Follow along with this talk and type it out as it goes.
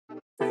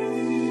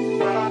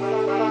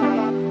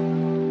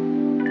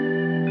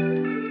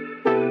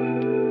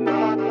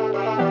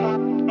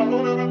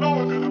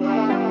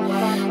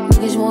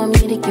want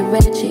me to get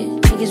ratchet.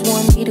 Niggas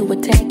want me to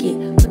attack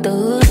it. Put the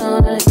hood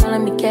on, all they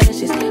calling me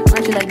Cassius.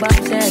 Aren't you like Bob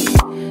Savage?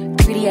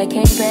 Greedy, I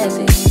can't pass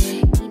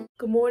it.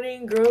 Good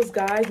morning, girls,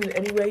 guys, in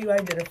any way you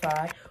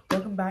identify.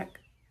 Welcome back,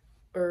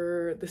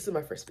 this is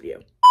my first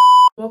video.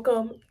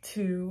 Welcome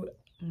to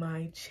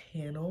my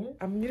channel.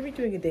 I'm gonna be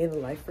doing a day in the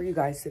life for you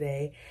guys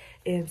today.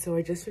 And so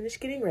I just finished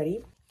getting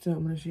ready. So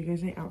I'm gonna show you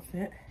guys my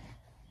outfit.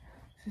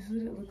 This is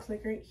what it looks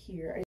like right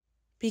here.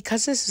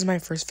 Because this is my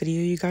first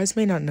video, you guys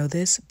may not know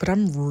this, but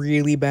I'm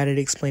really bad at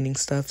explaining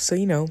stuff. So,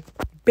 you know,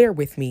 bear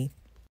with me.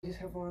 I just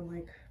have on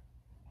like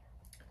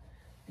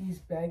these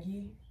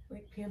baggy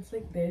pants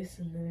like this,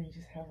 and then I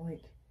just have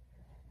like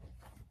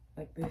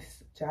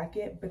this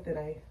jacket, but then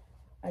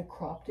I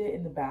cropped it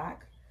in the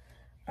back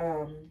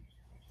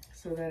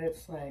so that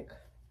it's like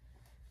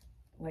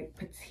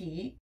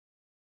petite.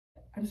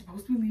 I'm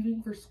supposed to be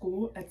leaving for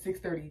school at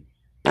 6:30.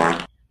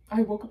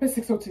 I woke up at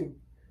 6:02.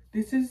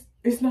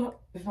 It's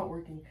not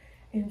working.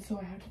 And so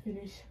I have to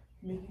finish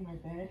making my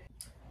bed.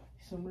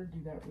 So I'm gonna do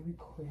that really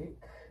quick.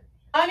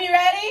 You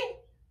ready?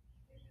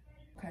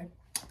 Okay,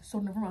 so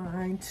never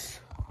mind.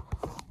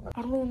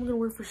 I don't know what I'm gonna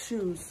wear for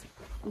shoes.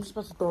 I'm just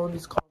about to throw on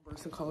these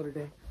Converse and call it a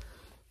day.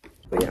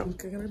 But yeah, I'm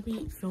gonna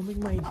be filming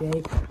my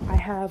day. I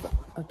have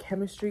a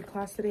chemistry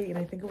class today, and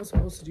I think I was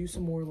supposed to do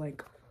some more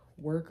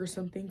work or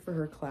something for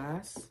her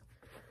class.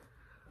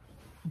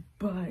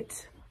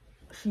 But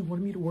she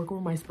wanted me to work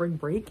over my spring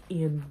break,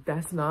 and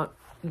that's not,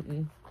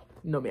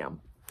 no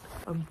ma'am.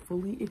 I'm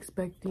fully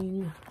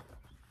expecting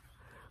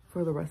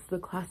for the rest of the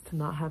class to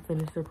not have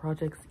finished their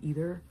projects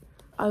either.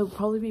 I'll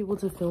probably be able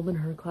to film in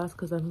her class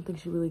because I don't think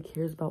she really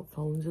cares about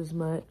phones as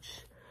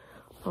much,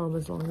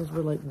 as long as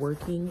we're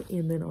working.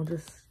 And then I'll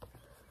just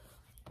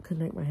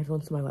connect my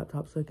headphones to my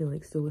laptop so I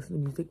can still listen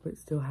to music but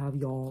still have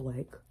y'all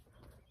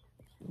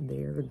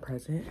there and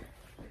present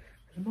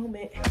for the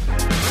moment.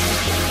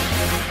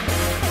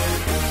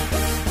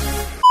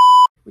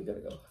 We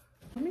gotta go.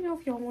 Let me know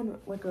if y'all want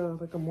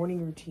a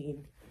morning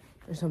routine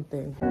or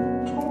something.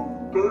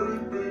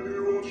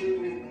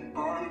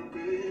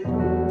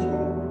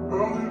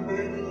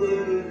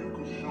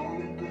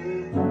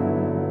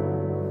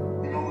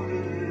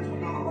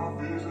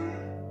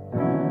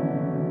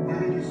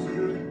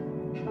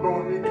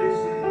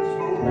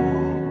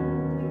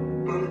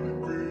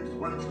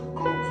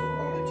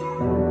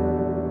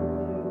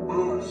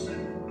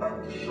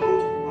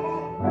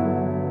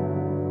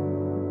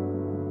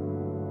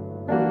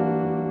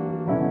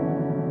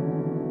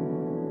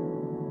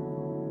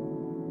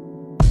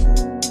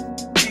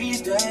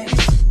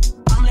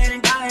 I'm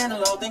letting God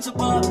handle all things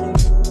above me.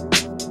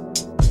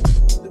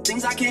 The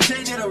things I can't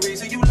change are the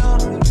reason you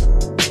love me.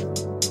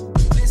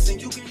 Listen,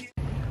 you can.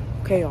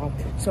 Okay, y'all.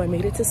 So I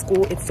made it to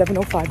school. It's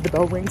 7:05. The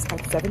bell rings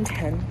at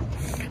 7:10,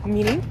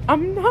 meaning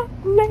I'm not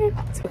late.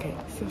 Okay,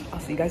 so I'll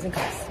see you guys in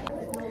class.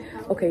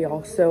 Okay,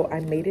 y'all. So I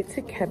made it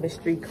to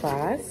chemistry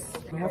class.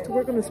 I have to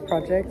work on this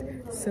project.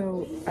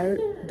 So I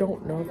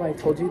don't know if I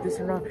told you this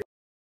or not,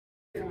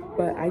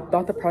 but I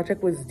thought the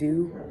project was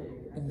due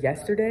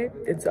yesterday,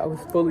 and so I was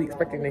fully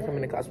expecting to come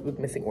into class with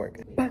missing work,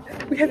 but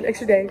we have an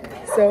extra day,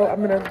 so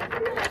I'm gonna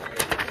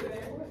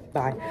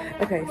bye.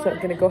 Okay, so I'm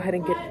gonna go ahead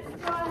and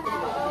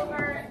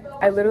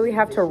I literally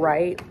have to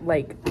write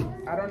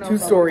I don't know 2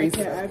 stories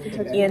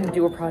and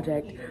do a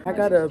project. I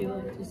gotta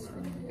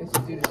it's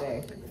due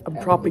today. I'm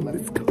dropping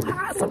this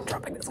class.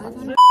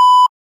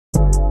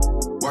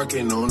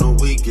 Working on the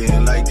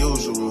weekend like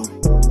usual.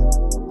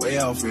 Way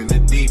off in the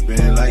deep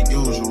end like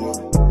usual.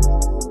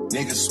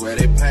 Niggas swear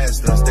they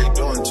passed us, they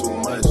doing too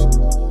much.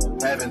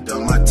 Haven't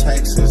done my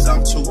taxes,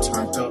 I'm too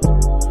turned up.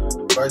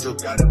 Virgil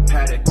got a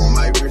paddock on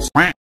my wrist.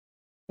 I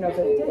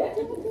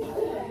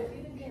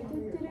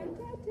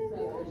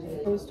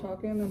was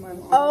talking to my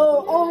mom.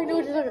 Oh, I know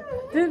what you're talking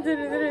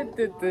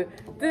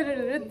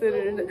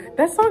about.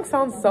 That song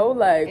sounds so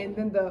And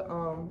then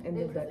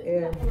the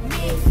air.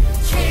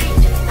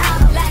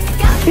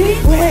 Big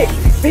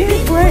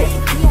break.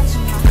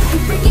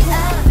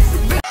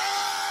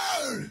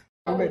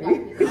 I'm ready.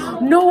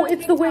 No,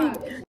 it's the way.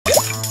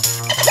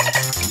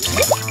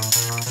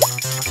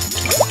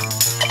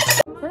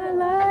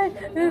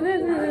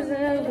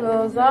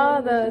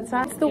 All the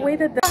time. It's the way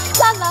that the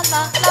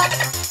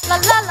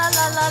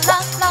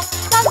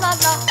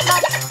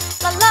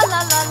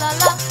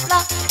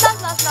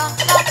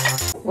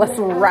Let's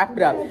wrap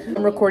it up.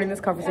 I'm recording this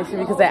conversation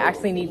because I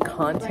actually need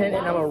content,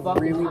 and I'm a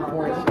really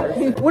boring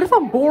person. What if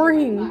I'm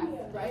boring?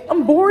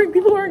 I'm boring.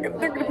 People they're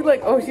gonna be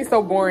like, oh, she's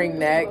so boring.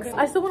 Next.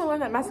 I still want to learn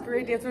that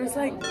masquerade dance where it's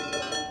I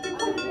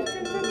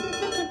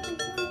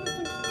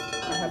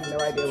have no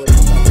idea what you're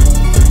talking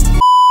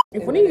about.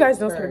 If one of you guys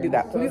knows how to do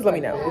that, please let me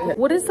know.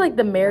 What is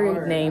the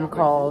married name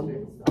called?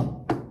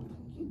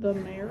 The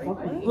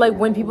married? Like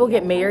when people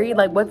get married,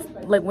 what's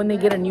when they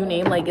get a new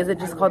name, is it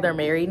just called their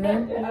married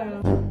name?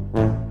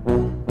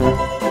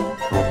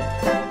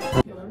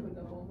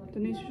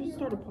 Denise, you should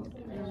start a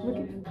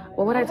podcast.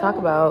 What would I talk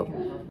about?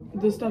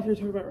 The stuff you're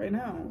talking about right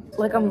now.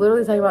 I'm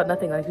literally talking about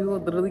nothing. People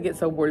would literally get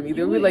so bored of me.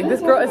 They would be like,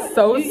 this girl is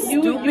so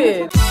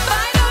stupid.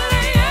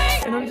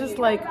 And I'm just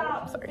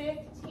I'm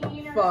sorry.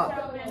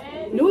 fuck.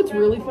 You know what's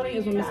really funny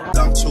is when Miss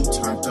I'm too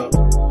turned up.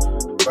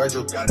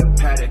 Virgil got a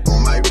paddock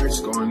on my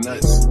wrist going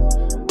nuts.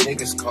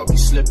 Niggas caught me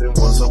slipping,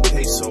 was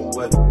okay, so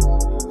what?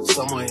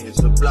 Someone hit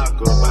the block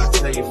up, I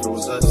tell you if it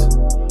was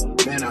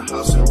us. Man, a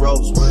house in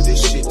Rosewood,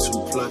 this shit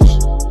too plush.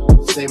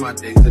 Say my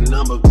day's the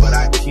number, but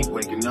I keep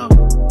waking up.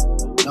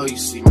 Know you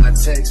see my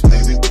text,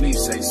 baby,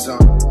 please say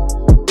something.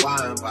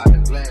 Wine by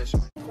the glass.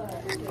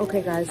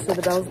 Okay guys, so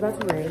the bell's about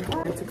to ring.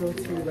 I have to go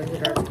to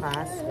language arts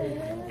class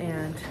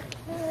and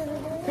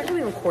can't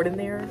really record in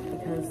there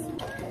because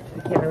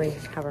we can't really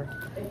have our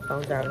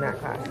phones out in that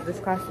class. This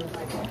class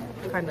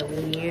is kind of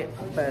lenient,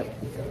 but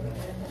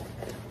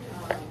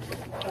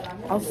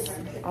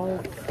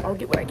I'll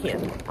get what I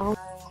can.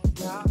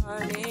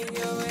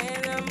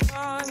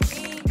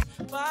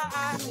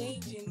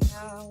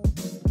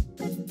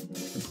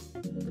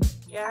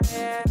 Yeah,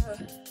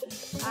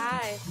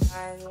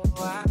 I know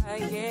why I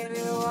gave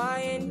you all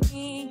you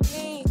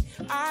need.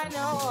 I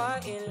know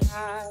what you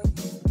like.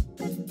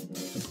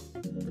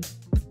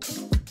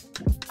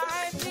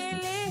 I feel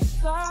it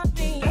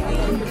something.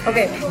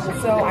 Okay,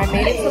 so I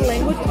made it to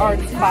language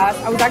arts class.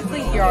 I was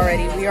actually here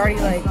already. We already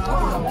like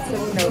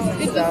took notes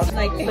and stuff. So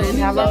we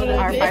have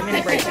our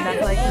 5-minute break, and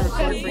that's like to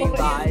record for you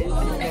guys.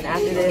 And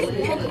after this,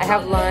 I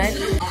have lunch.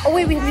 Oh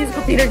wait, we have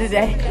musical theater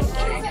today.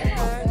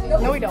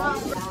 No, we don't.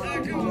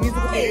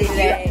 Musical theater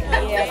today.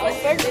 Yeah, I'm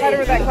so excited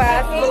for that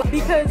class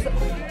because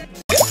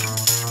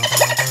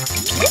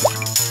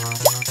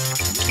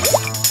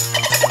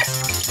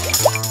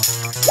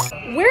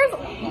where's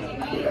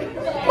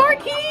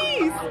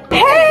Marquise?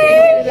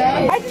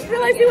 Hey! I just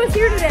realized he was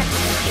here today.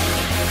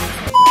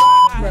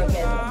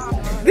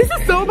 This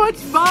is so much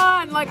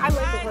fun. Like I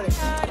love recording.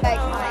 Like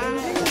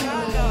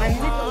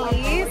I'm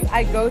Denise.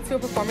 I go to a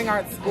performing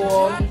arts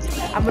school.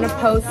 I'm gonna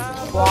post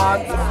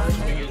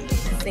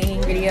vlogs,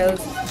 singing videos,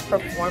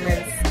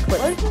 performance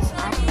clips.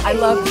 I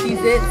love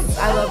Cheez-Its.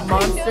 I love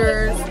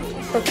Monsters,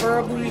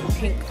 preferably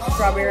pink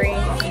strawberry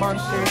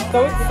Monsters.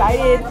 So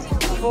excited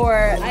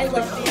for the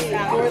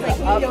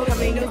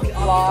upcoming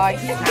vlog.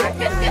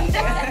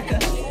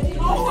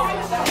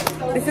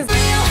 This is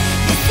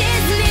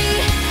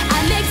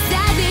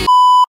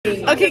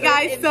okay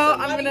guys, so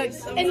I'm gonna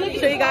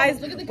show you guys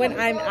when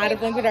I'm out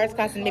of language arts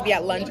class and maybe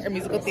at lunch or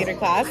musical theater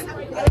class.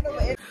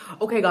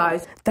 Okay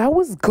guys, that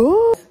was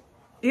good.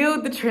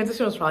 Ew, the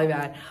transition was probably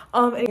bad.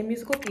 In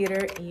musical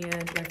theater,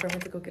 and my friend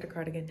went to go get a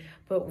cardigan,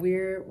 but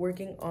we're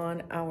working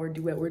on our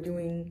duet. We're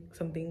doing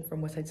something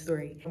from West Side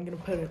Story. I'm gonna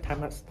put a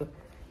timeout so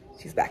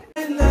she's back.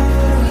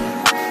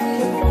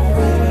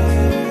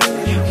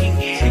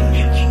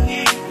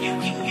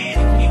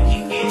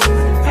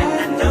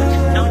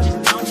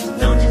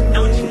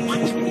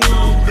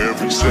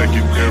 Every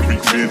second, every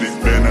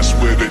minute, man, I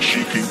swear that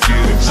she can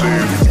get it.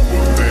 Saying you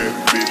a bad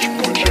bitch,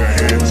 put your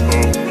hands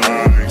up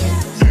high,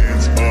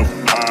 hands up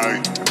high,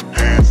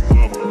 hands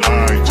up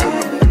high. Till I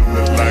feel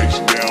the lights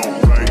down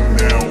right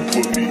now,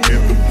 put me in the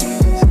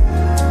mood.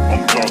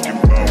 I'm talking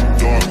about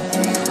dark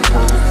room,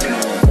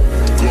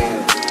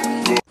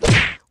 perfume,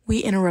 go. We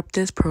interrupt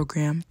this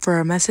program for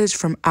a message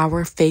from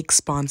our fake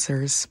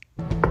sponsors.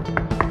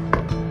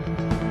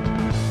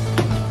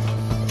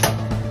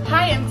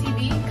 Hi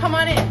MTV, come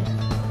on in.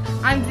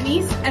 I'm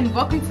Denise and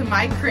welcome to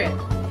my crib.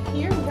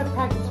 Here we have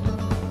practice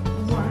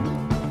one,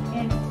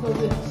 and so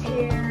with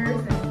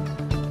chairs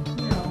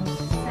and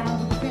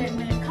sound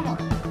equipment. Come on.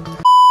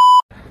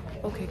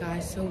 Okay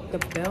guys, so the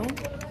bell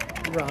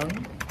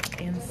rung,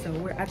 and so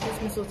we're at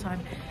dismissal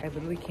time. I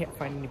literally can't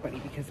find anybody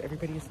because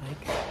everybody is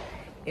like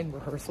in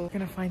rehearsal. I'm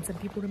gonna find some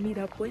people to meet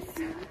up with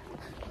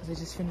because I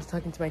just finished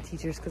talking to my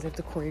teachers because I have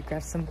to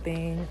choreograph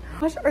something.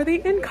 Gosh, are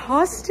they in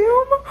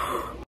costume?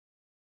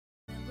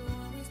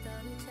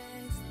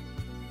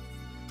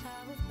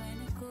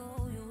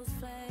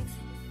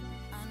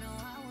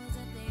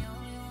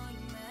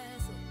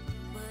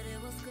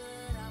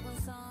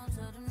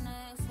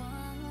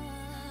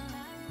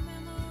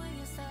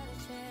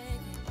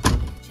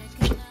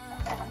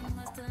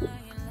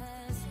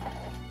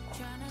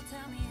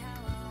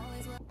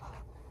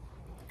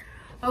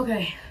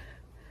 Okay.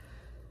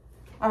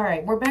 All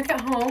right, we're back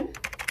at home,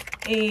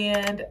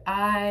 and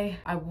I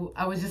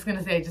was just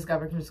gonna say I just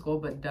got back from school,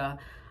 but I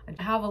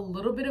have a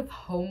little bit of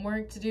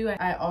homework to do.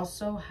 I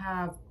also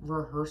have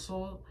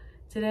rehearsal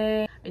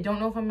today. I don't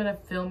know if I'm gonna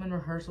film in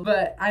rehearsal,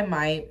 but I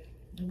might.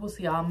 We'll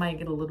see. I might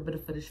get a little bit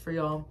of footage for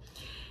y'all.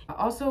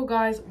 Also,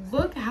 guys,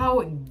 look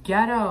how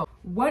ghetto.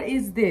 What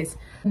is this?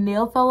 A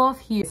nail fell off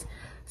here.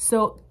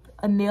 So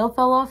a nail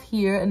fell off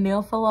here, a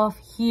nail fell off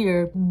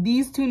here.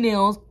 These two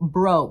nails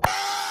broke.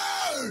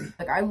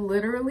 Like I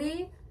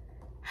literally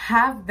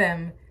have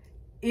them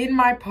in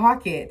my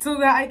pocket so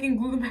that I can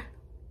glue them.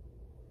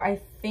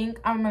 I think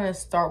I'm gonna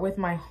start with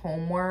my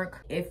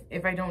homework.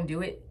 If I don't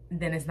do it,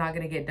 then it's not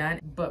gonna get done.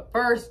 But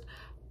first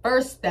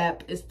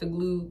step is to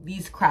glue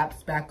these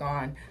craps back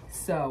on.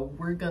 So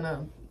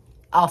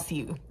I'll see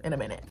you in a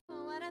minute.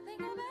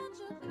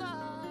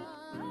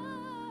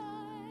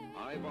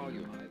 High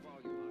volume.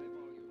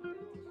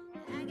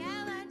 I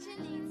got what you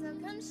need, so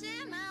come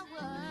share my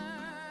world.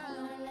 I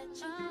wanna let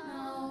you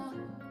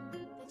know.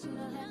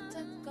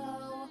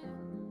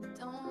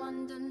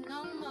 wonder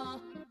no more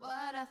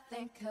what I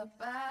think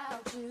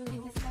about you.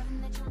 If it's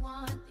something that you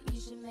want, then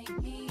you should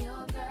make me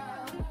your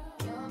girl,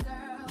 your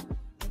girl.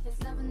 If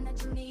it's something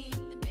that you need,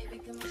 then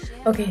baby come and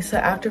share. Okay, so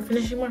after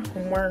finishing my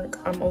homework,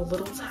 I'm a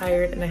little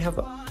tired and I have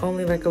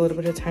only like a little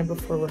bit of time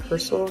before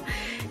rehearsal,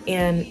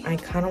 and I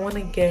kind of want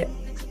to get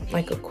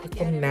like a quick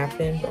little nap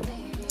in, but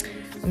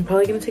I'm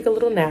probably gonna take a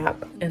little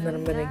nap and then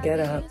I'm gonna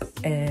get up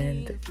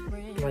and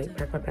like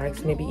pack my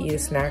bags, maybe eat a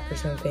snack or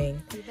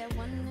something,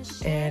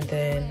 and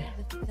then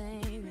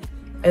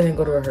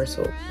go to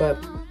rehearsal.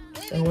 But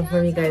I will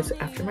inform you guys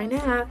after my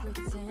nap.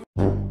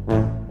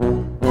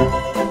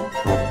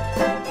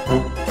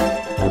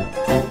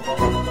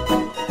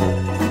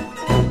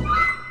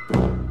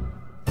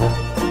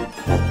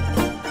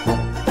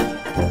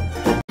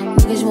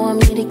 Niggas want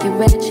me to get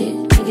ratchet.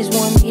 Niggas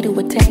want me to